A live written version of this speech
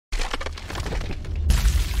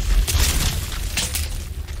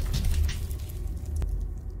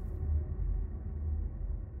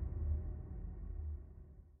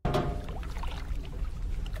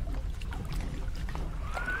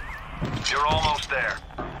You're almost there.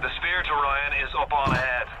 The sphere to Ryan is up on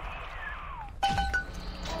ahead.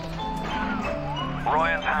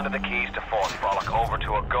 Ryan's handed the keys to Fort Frolic over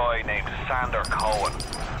to a guy named Cohen.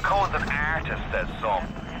 Cohen's an artist, says some.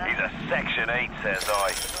 He's a Section 8, says I.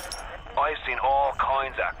 I've seen all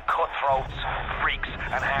kinds of cutthroats, freaks,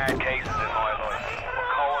 and hard cases in my life. But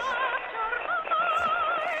Cohen,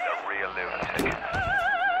 he's a real lunatic. He's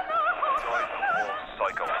a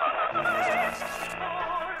psychopath.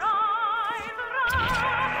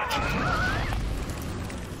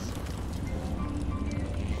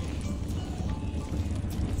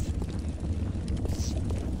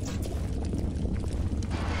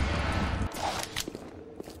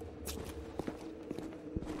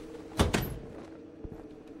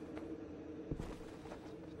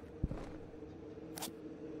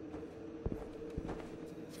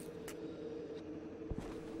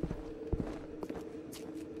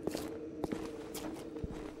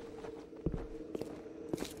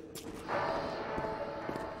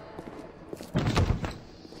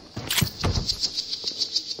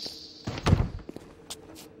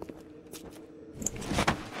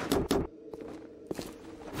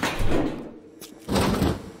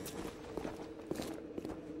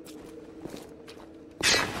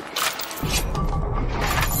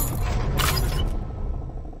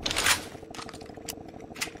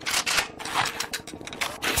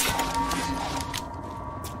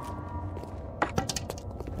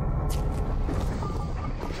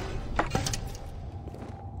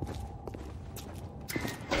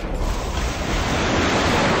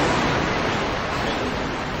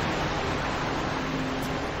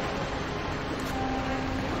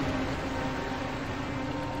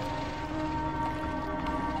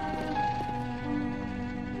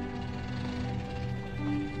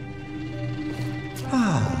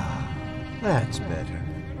 That's better.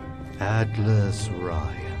 Atlas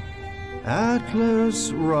Ryan.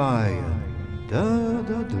 Atlas Ryan. Da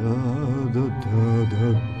da da da da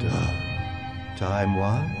da da.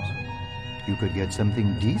 Time-wise, you could get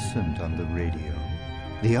something decent on the radio.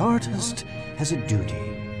 The artist has a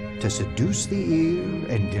duty to seduce the ear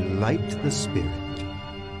and delight the spirit.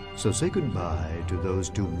 So say goodbye to those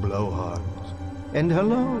two blowhards, and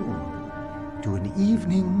hello to an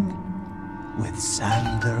evening with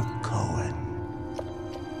Sander Cohen.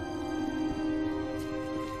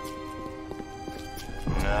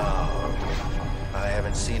 No, I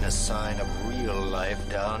haven't seen a sign of real life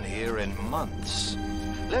down here in months.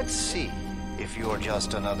 Let's see if you're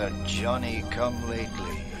just another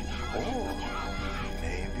Johnny-come-lately. Or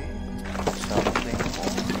maybe something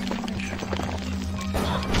more.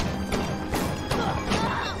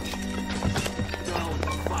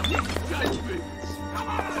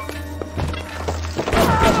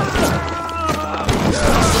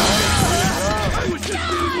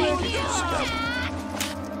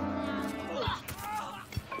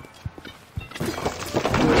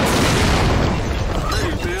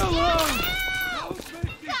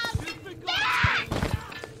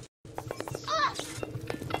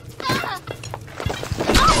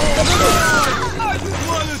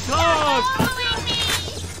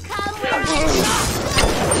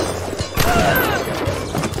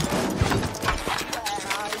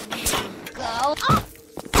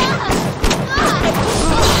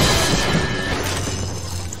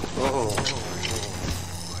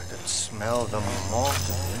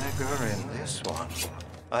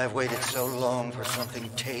 I've waited so long for something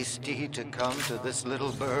tasty to come to this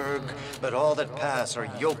little burg, but all that pass are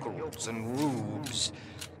yokels and rubes.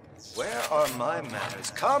 Where are my manners?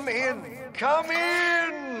 Come in! Come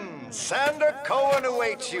in! Sander Cohen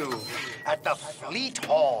awaits you at the Fleet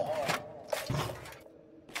Hall.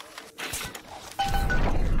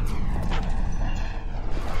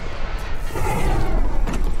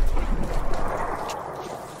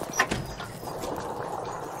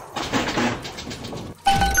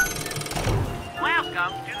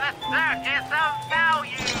 Welcome to the Circus of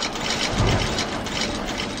Value!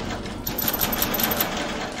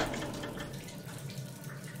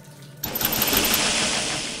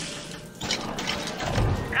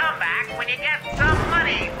 Come back when you get some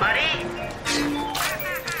money, buddy!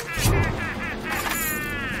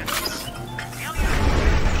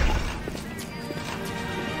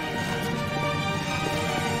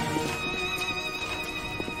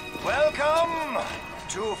 Welcome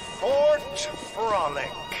to Fort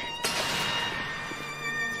Frolic.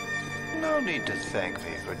 No need to thank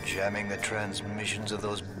me for jamming the transmissions of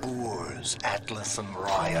those boors, Atlas and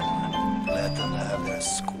Ryan. Let them have their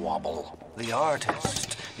squabble. The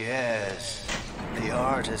artist, yes, the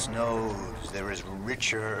artist knows there is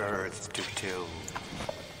richer earth to till.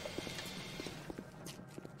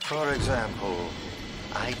 For example,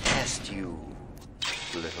 I test you,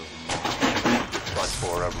 little more, but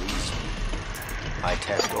for a reason. I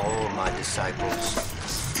test all my disciples.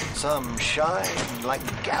 Some shine like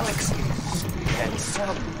galaxies, and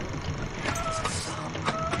some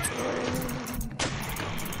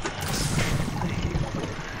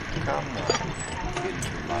come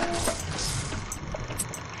into my life.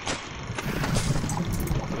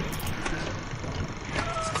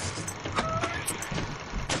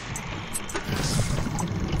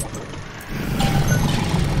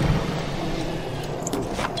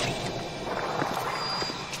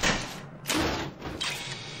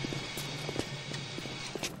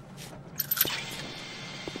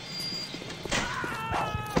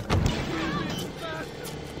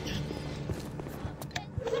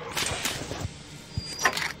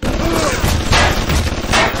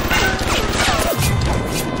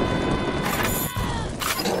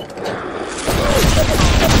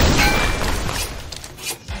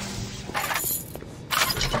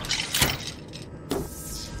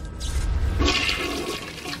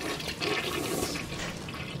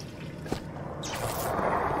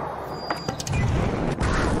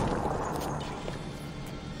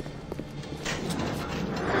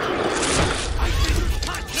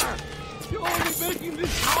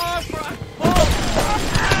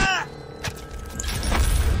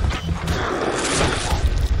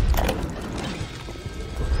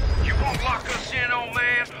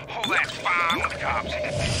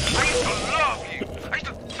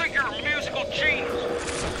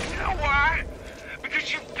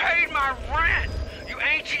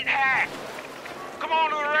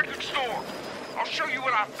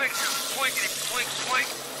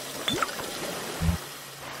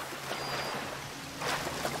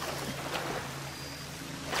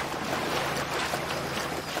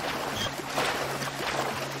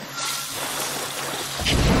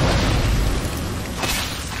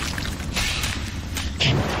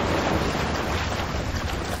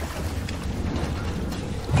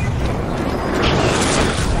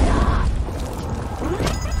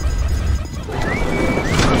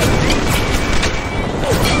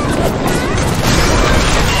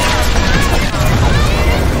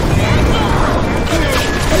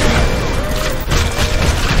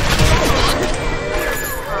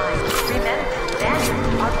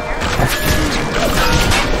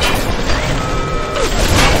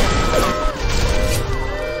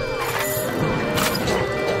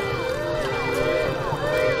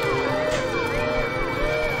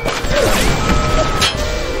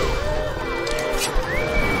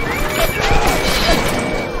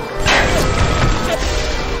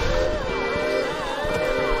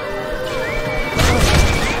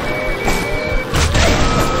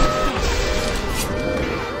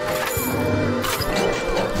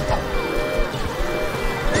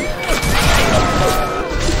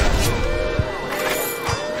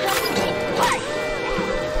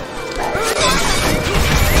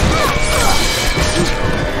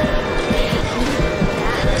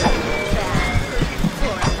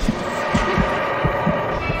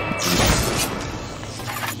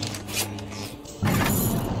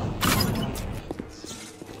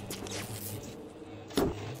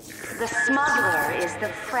 The smuggler is the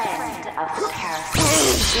friend of the parasite.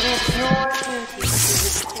 It is your duty to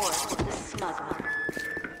report the smuggler.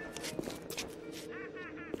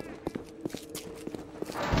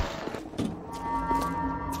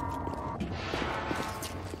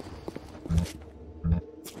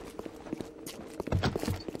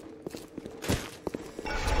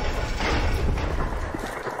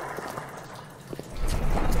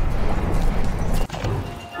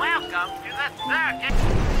 Welcome to the circus.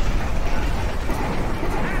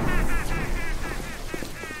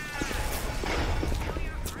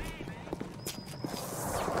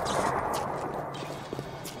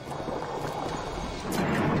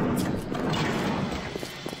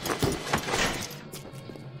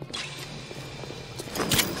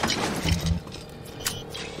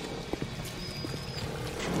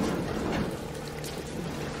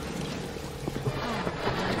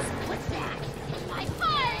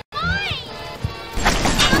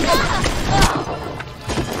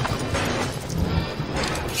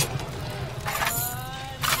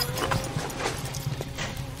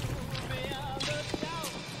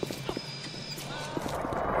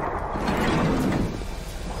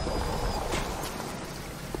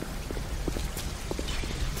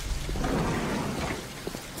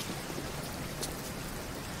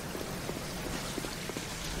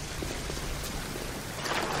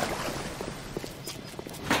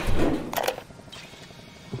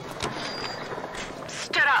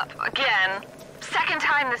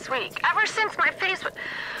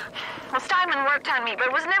 Simon worked on me, but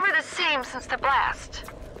it was never the same since the blast.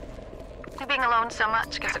 Being alone so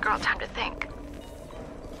much gives a girl time to think.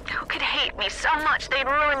 Who could hate me so much they'd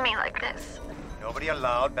ruin me like this? Nobody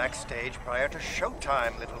allowed backstage prior to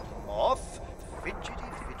showtime, little moth. Fidgety,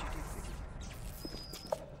 fidgety,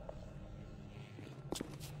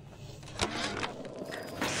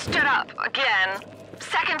 fidgety. Stood up again.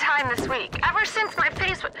 Second time this week. Ever since my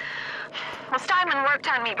face was... Well, Steinman worked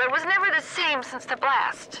on me, but it was never the same since the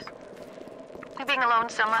blast. Being alone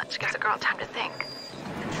so much gives a girl time to think.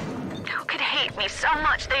 Who could hate me so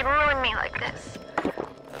much they'd ruin me like this?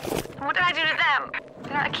 What did I do to them? You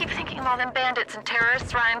know, I keep thinking of all them bandits and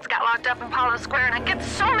terrorists Ryan's got locked up in Palo Square, and I get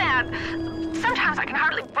so mad. Sometimes I can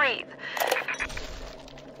hardly breathe.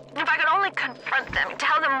 If I could only confront them,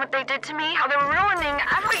 tell them what they did to me, how they're ruining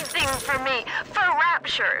everything for me, for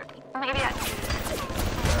Rapture, maybe I'd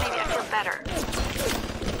feel better.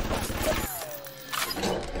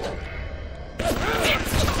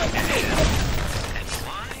 And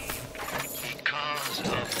why? Because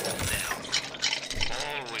of them.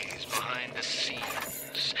 Always behind the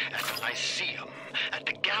scenes, at the Lyceum, at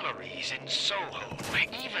the galleries in Soho,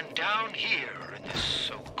 even down here in this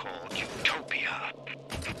so-called utopia.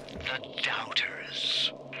 The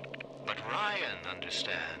doubters. But Ryan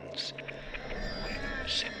understands. We're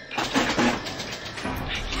sympathetic.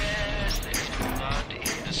 Yes, there's blood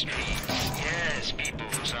in the streets. Yes, people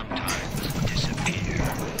sometimes disappear.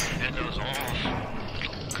 And those awful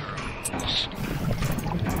little girls.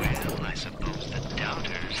 Well, I suppose the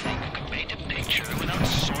doubters think you can paint a picture without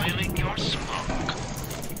soiling your smoke.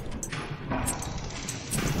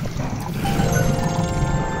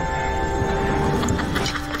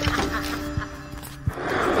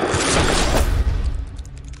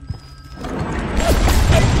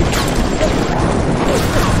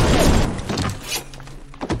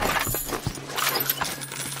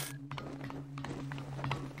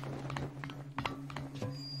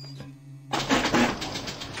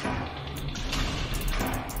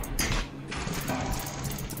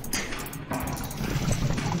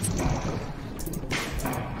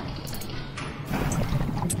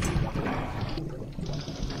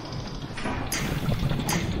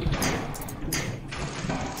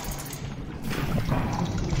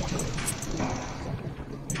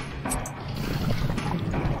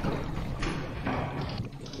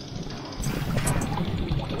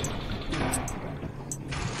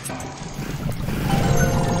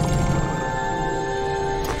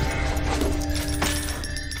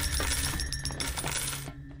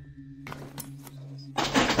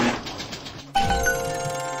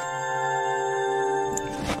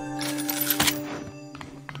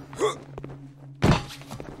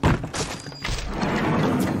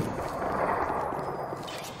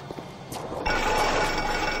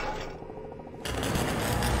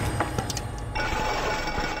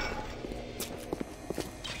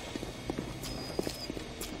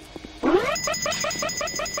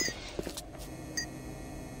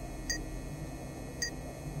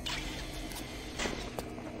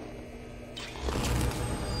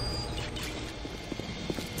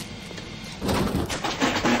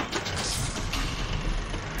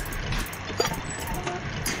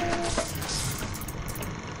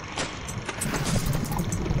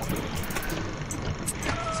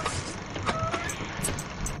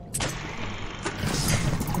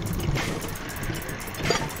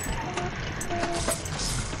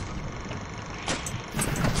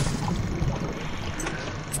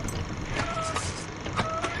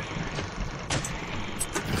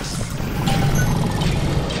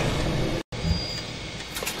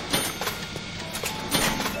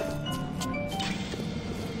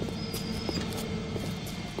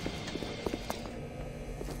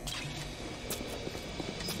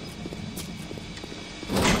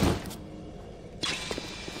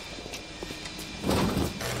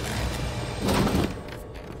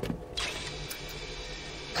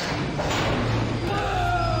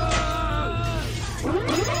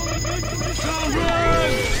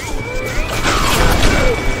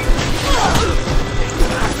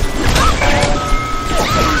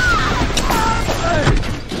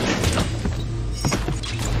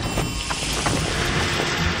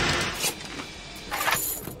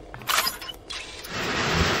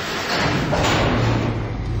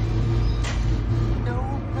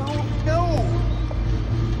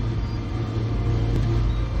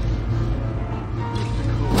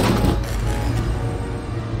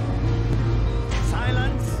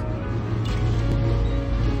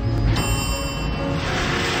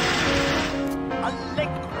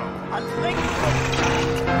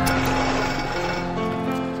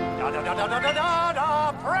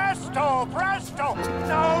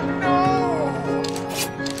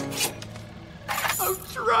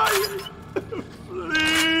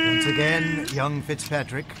 again, young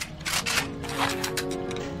Fitzpatrick.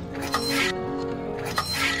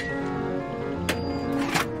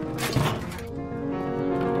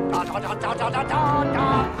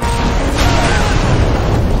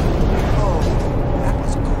 Oh, that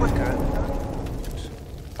was quicker.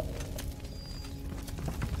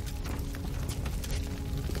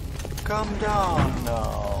 Come down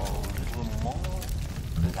now, little more.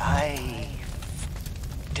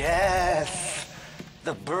 Life, death.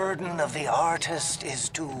 The burden of the artist is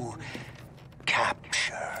to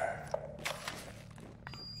capture.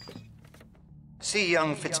 See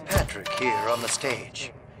young Fitzpatrick here on the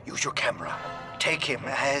stage. Use your camera. Take him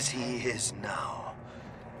as he is now,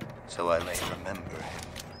 so I may remember him.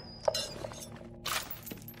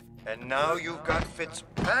 And now you've got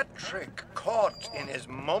Fitzpatrick caught in his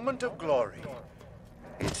moment of glory.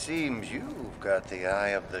 It seems you've got the eye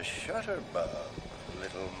of the shutterbug,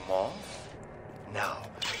 little moth. Now,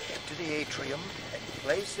 get to the atrium and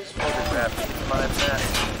place his photograph in my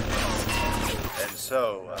masterpiece. And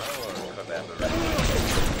so, our collaboration.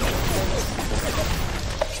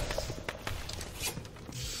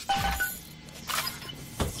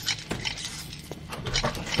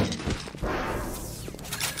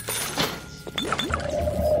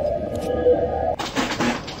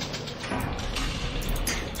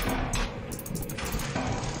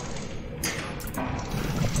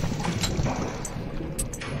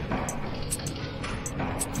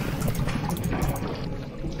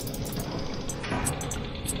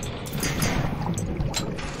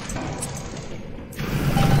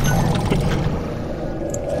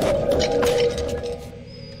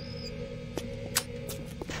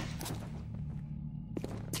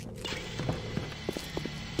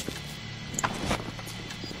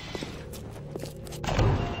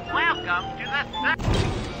 Welcome to the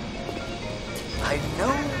I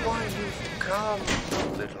know why you've come,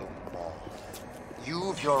 little moth.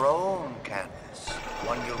 You've your own canvas,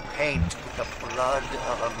 one you'll paint with the blood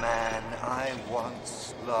of a man I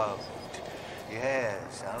once loved.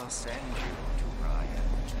 Yes, I'll send you to Ryan.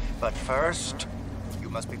 But first, you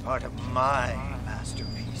must be part of my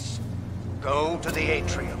masterpiece. Go to the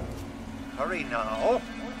atrium. Hurry now.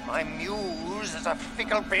 My muse is a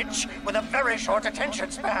fickle bitch with a very short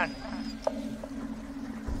attention span.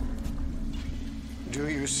 Do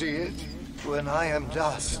you see it? When I am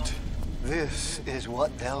dust, this is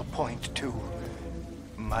what they'll point to.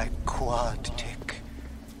 My quad tick.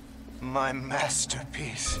 My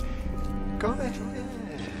masterpiece. Go ahead.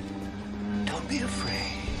 Don't be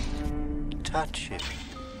afraid. Touch it.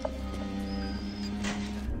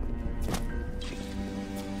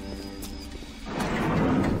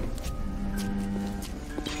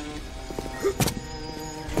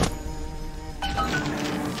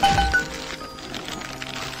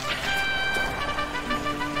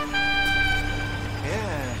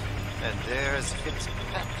 There's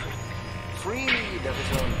Fitzpatrick, freed of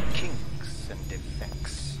his own kinks and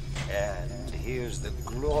defects. And here's the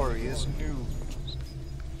glorious news.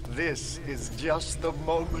 This is just the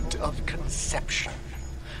moment of conception.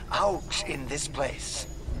 Out in this place,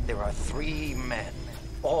 there are 3 men,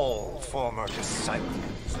 all former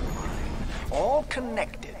disciples of mine, all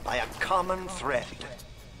connected by a common thread,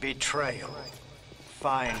 betrayal.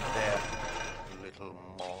 Find them, little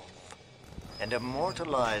moth, and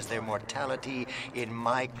immortalize their mortality in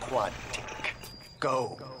my quad tick.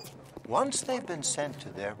 Go. Once they've been sent to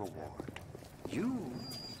their reward, you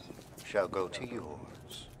shall go to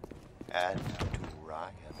yours and to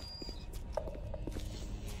Ryan.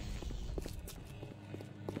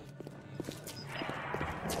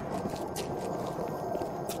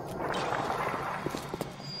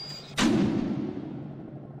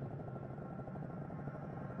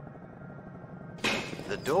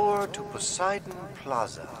 The door to Poseidon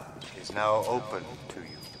Plaza is now open to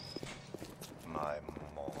you, my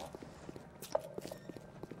moth.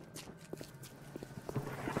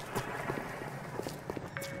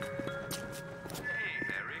 Hey,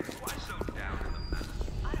 Harry, why so down in the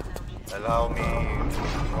mouth? Allow me to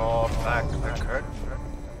draw back the curtain.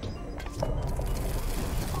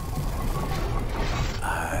 I